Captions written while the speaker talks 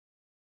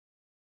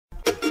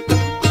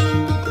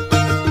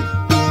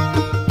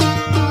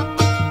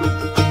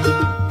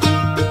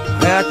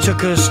I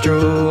took a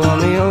stroll on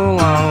the old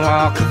long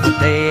walk of the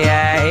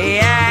day.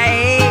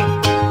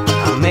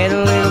 I met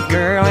a little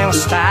girl and we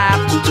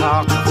stopped to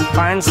talk on a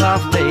fine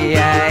soft day.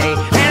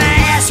 And I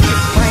asked her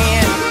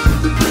friend,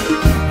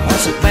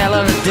 what's a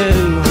fella to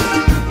do?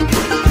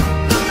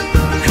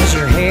 'Cause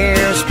her hair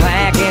is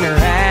black and her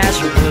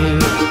eyes are blue.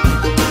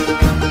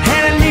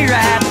 And I knew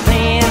right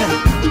then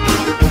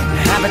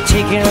I've been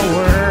taking a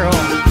whirl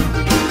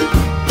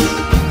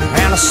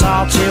around a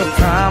Sawtell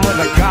prom with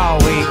a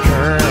Causeway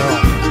girl.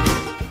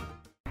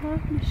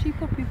 The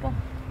sheeple people.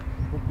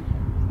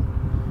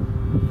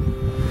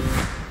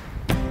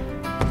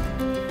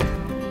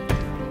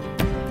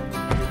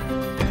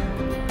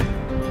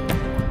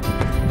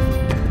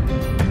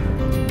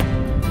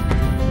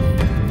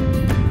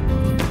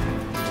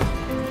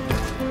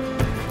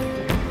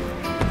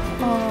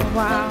 Oh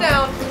wow. Look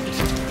down.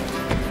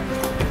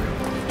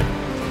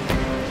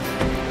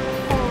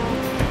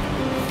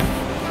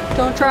 Oh.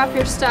 Don't drop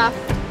your stuff.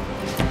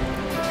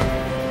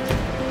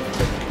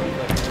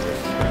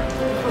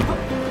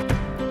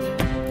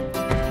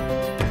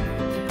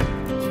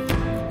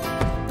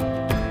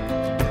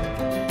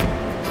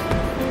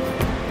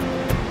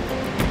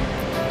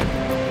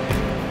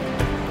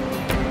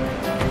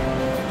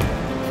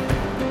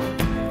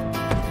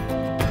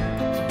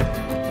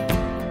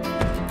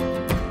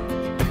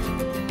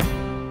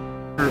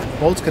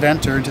 Boats could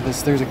enter into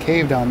this, there's a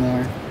cave down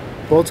there.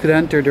 Boats could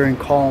enter during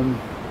calm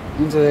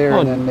into there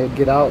and then they'd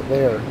get out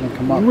there and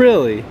come up.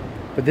 Really?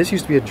 But this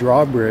used to be a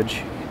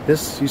drawbridge.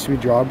 This used to be a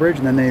drawbridge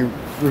and then they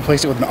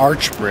replaced it with an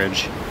arch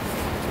bridge.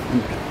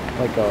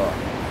 Like a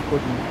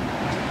wooden...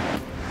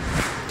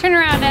 Turn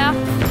around now.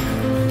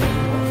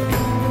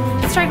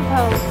 Strike a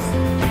pose.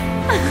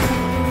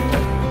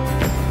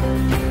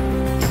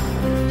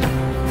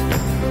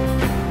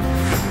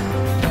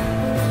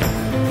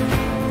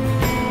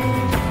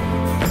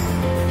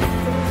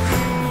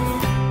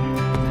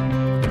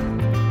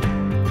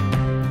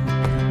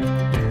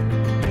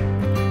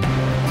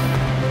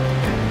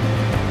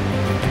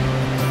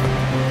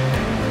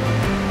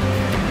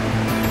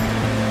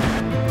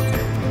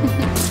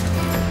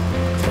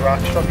 rock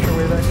structure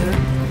way back there.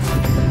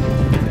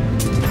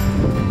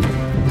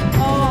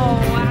 Oh,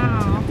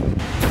 wow.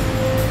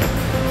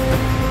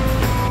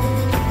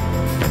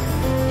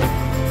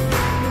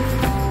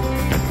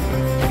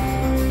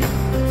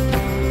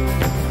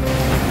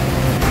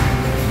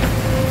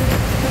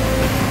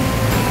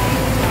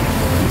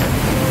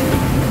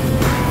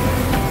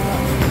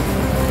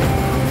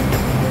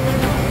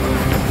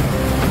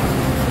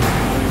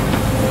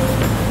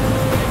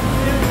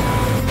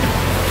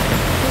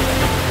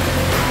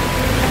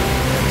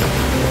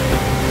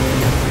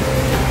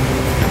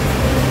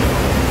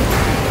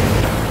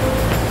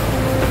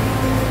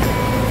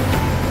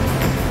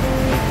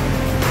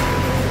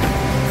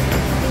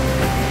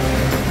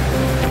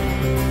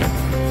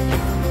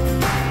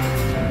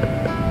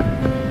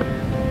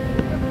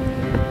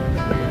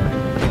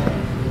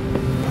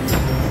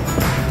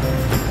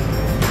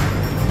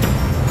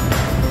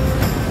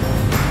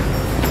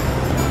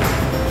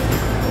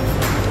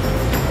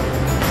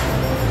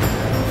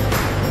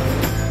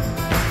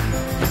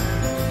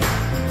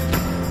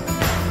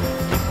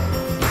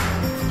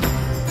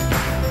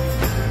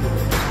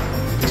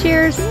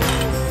 Cheers.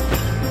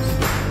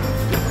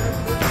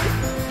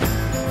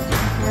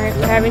 Alright,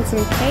 we're having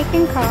some cake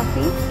and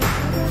coffee.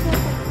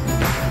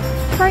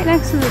 Right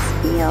next to this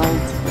field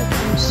with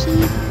some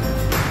sheep.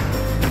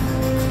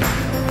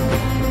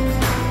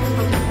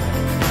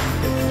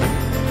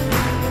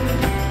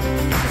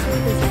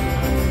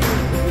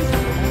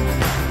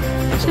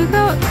 Check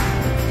out.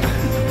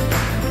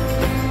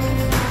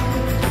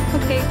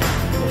 Okay.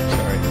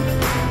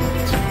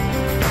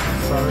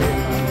 Sorry.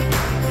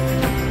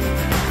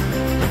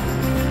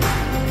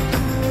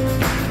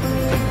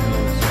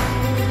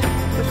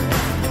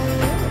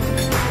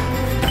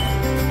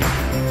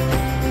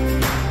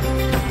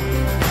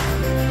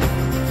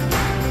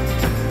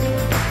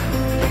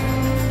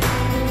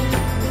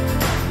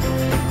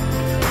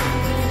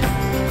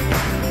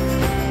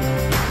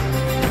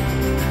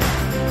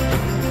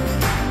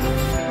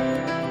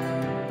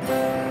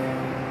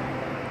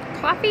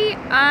 Coffee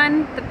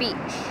on the beach.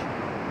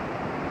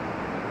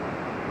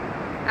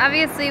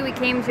 Obviously we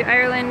came to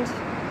Ireland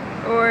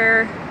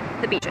or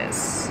the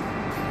beaches.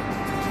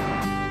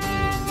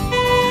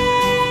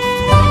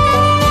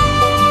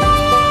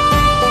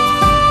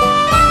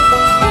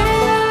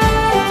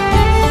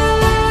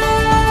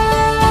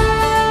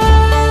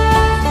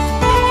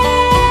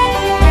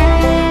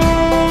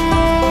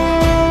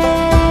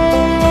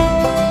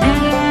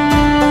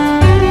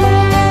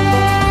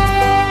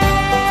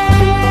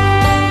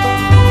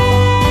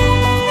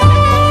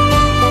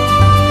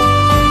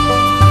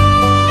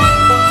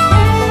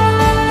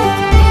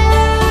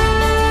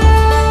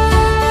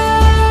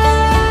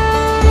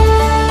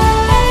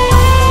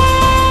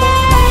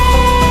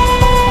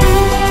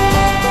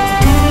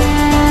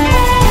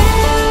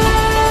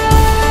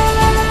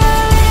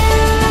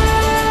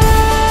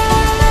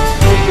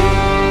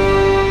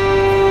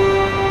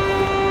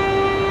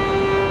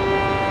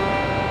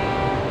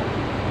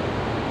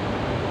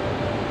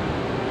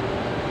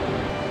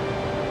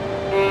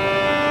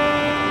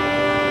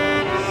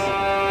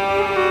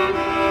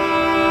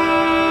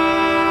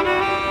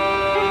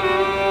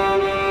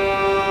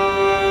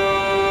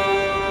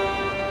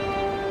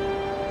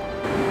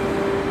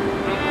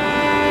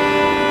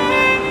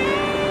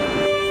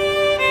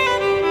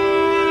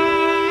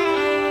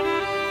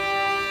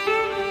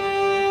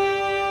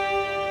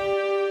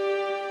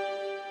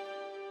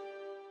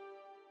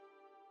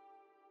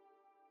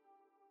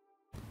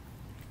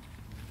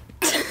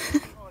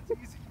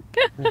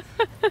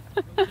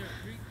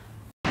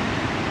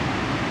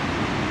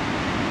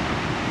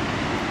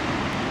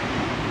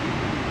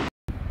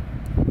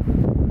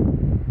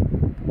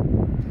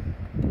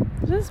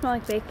 it smell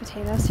like baked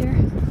potatoes here?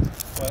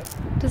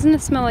 What? Doesn't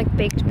it smell like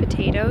baked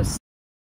potatoes?